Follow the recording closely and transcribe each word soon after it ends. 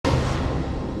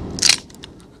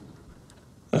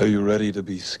Are you ready to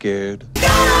be scared?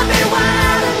 Gonna be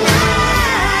wild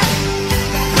tonight.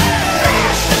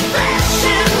 Flash to flash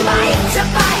and bite to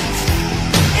bite.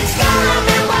 It's gonna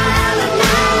be wild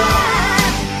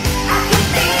tonight. I can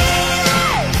feel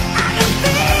it. I can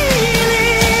feel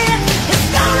it.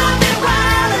 It's gonna be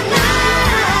wild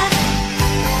tonight.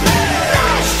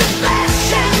 Flash to flash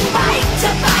and bite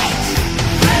to bite.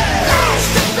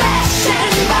 Flash to flash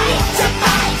and bite to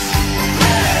bite.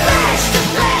 Flash to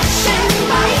flash and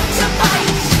bite to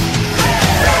bite.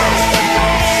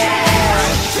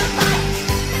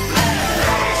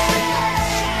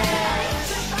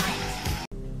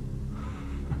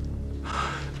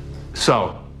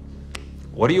 So,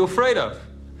 what are you afraid of?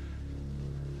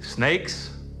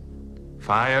 Snakes?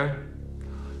 Fire?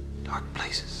 Dark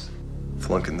places?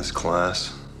 Flunking this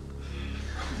class.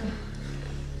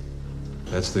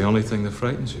 That's the only thing that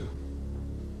frightens you.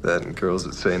 That and girls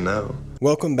that say no.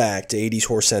 Welcome back to 80's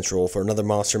Horror Central for another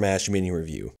Monster Mash mini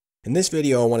review. In this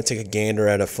video I want to take a gander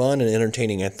at a fun and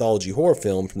entertaining anthology horror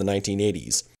film from the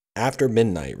 1980s, After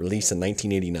Midnight, released in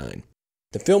 1989.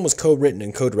 The film was co-written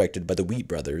and co-directed by the Wheat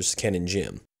brothers, Ken and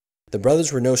Jim. The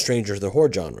brothers were no strangers to the horror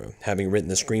genre, having written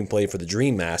the screenplay for The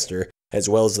Dream Master, as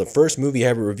well as the first movie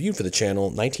ever reviewed for the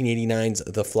channel, 1989's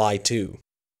The Fly 2.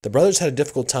 The brothers had a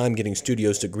difficult time getting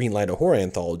studios to greenlight a horror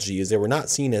anthology as they were not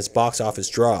seen as box office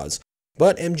draws,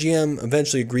 but MGM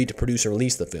eventually agreed to produce and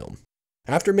release the film.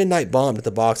 After Midnight bombed at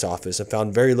the box office and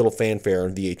found very little fanfare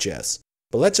on VHS,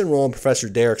 but let's enroll in Professor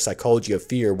Derek's Psychology of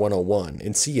Fear 101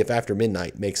 and see if After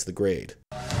Midnight makes the grade.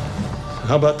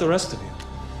 How about the rest of you?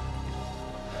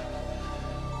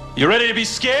 You ready to be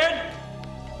scared?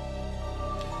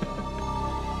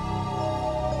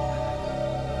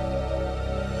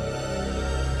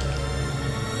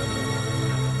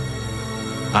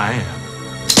 I am.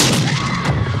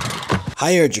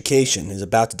 Higher Education is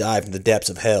about to dive into the depths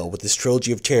of hell with this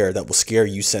trilogy of terror that will scare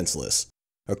you senseless.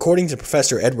 According to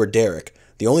Professor Edward Derrick,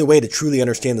 the only way to truly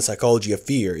understand the psychology of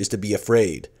fear is to be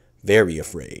afraid. Very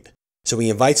afraid. So he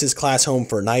invites his class home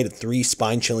for a night of 3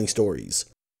 spine-chilling stories.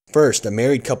 First, a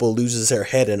married couple loses their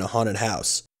head in a haunted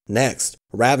house. Next,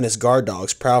 ravenous guard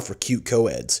dogs prowl for cute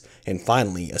co-eds. And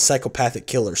finally, a psychopathic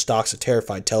killer stalks a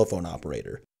terrified telephone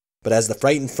operator. But as the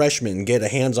frightened freshmen get a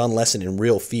hands-on lesson in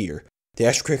real fear, the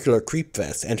extracurricular Creep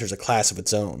Fest enters a class of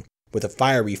its own, with a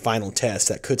fiery final test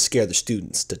that could scare the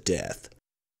students to death.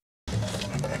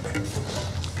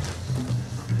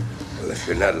 Well, if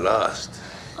you're not lost,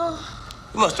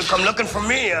 you must have come looking for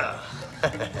me, huh?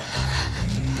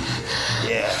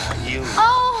 Yeah, you.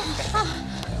 Oh!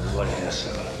 What has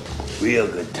some real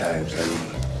good times, honey.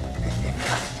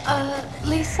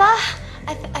 Lisa?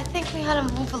 I think we ought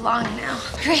to move along now.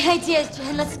 Great idea,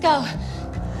 Jen. Let's go.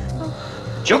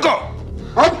 Junko!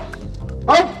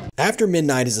 After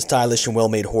Midnight is a stylish and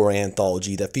well-made horror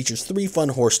anthology that features 3 fun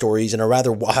horror stories and a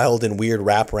rather wild and weird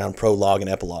wraparound prologue and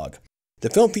epilogue. The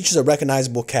film features a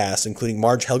recognizable cast including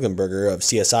Marge Helgenberger of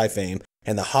CSI fame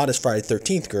and the hottest Friday the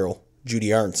 13th girl,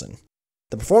 Judy Aronson.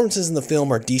 The performances in the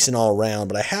film are decent all around,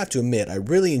 but I have to admit I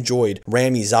really enjoyed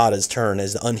Rami Zada's turn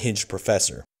as the unhinged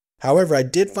professor. However, I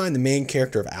did find the main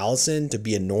character of Allison to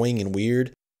be annoying and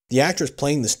weird. The actress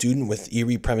playing the student with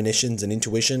eerie premonitions and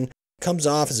intuition comes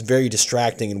off as very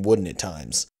distracting and wooden at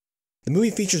times. The movie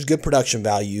features good production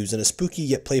values and a spooky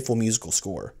yet playful musical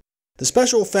score. The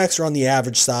special effects are on the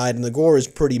average side and the gore is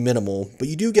pretty minimal, but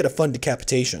you do get a fun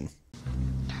decapitation.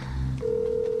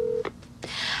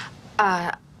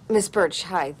 Miss Birch,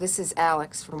 hi. This is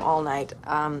Alex from All Night.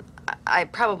 I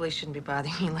probably shouldn't be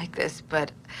bothering you like this,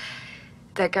 but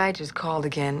that guy just called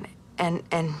again, and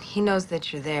he knows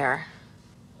that you're there.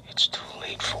 It's too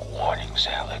late for warnings,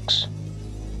 Alex.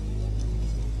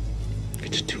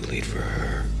 It's too late for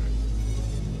her.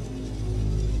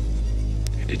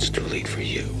 And it's too late for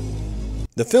you.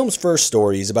 The film's first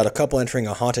story is about a couple entering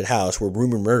a haunted house where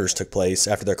rumored murders took place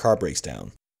after their car breaks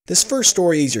down. This first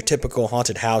story is your typical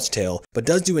haunted house tale, but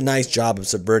does do a nice job of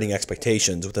subverting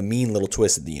expectations with a mean little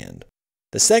twist at the end.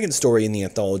 The second story in the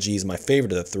anthology is my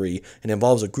favorite of the 3 and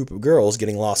involves a group of girls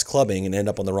getting lost clubbing and end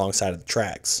up on the wrong side of the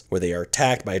tracks, where they are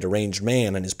attacked by a deranged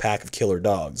man and his pack of killer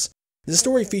dogs. This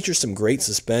story features some great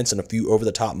suspense and a few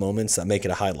over-the-top moments that make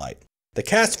it a highlight. The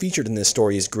cast featured in this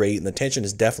story is great and the tension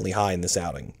is definitely high in this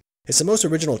outing. It's the most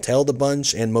original tale of the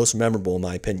bunch and most memorable in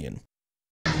my opinion.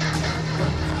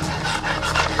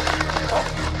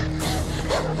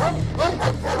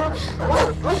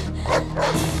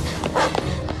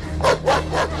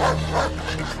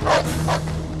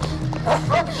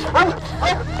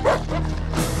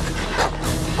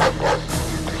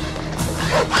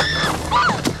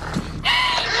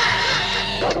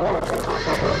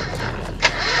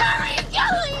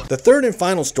 The third and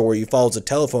final story follows a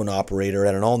telephone operator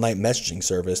at an all-night messaging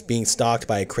service being stalked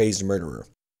by a crazed murderer.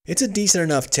 It's a decent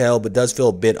enough tale, but does feel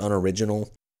a bit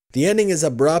unoriginal. The ending is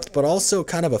abrupt, but also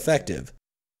kind of effective.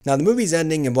 Now, the movie's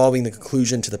ending, involving the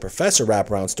conclusion to the Professor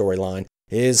wraparound storyline,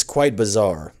 is quite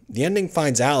bizarre. The ending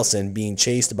finds Allison being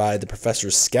chased by the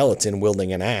Professor's skeleton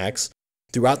wielding an axe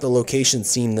throughout the location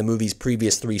seen in the movie's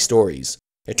previous 3 stories.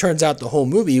 It turns out the whole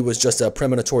movie was just a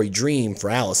premonitory dream for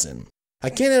Allison. I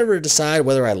can't ever decide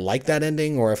whether I like that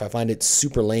ending or if I find it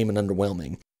super lame and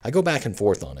underwhelming. I go back and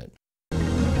forth on it.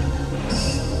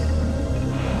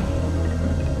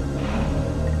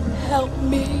 Help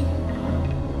me.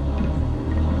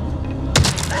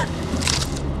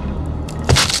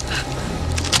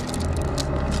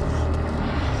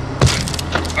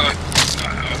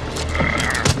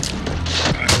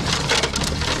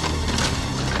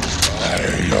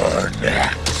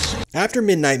 After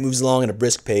Midnight moves along at a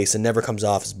brisk pace and never comes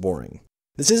off as boring.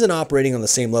 This isn't operating on the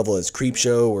same level as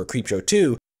Creepshow or Creepshow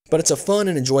 2, but it's a fun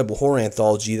and enjoyable horror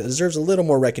anthology that deserves a little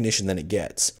more recognition than it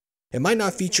gets. It might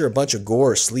not feature a bunch of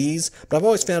gore or sleaze, but I've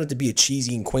always found it to be a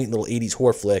cheesy and quaint little 80s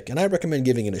horror flick, and I recommend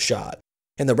giving it a shot.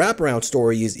 And the wraparound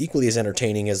story is equally as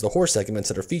entertaining as the horror segments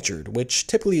that are featured, which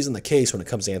typically isn't the case when it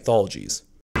comes to anthologies.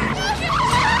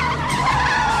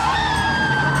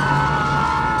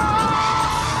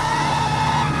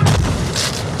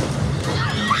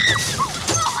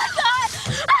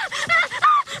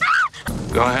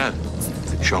 Go ahead.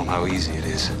 Show them how easy it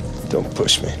is. Don't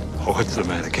push me. Oh, what's the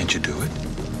matter? Can't you do it?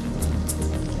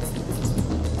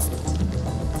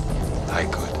 I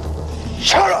could.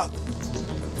 Shut up!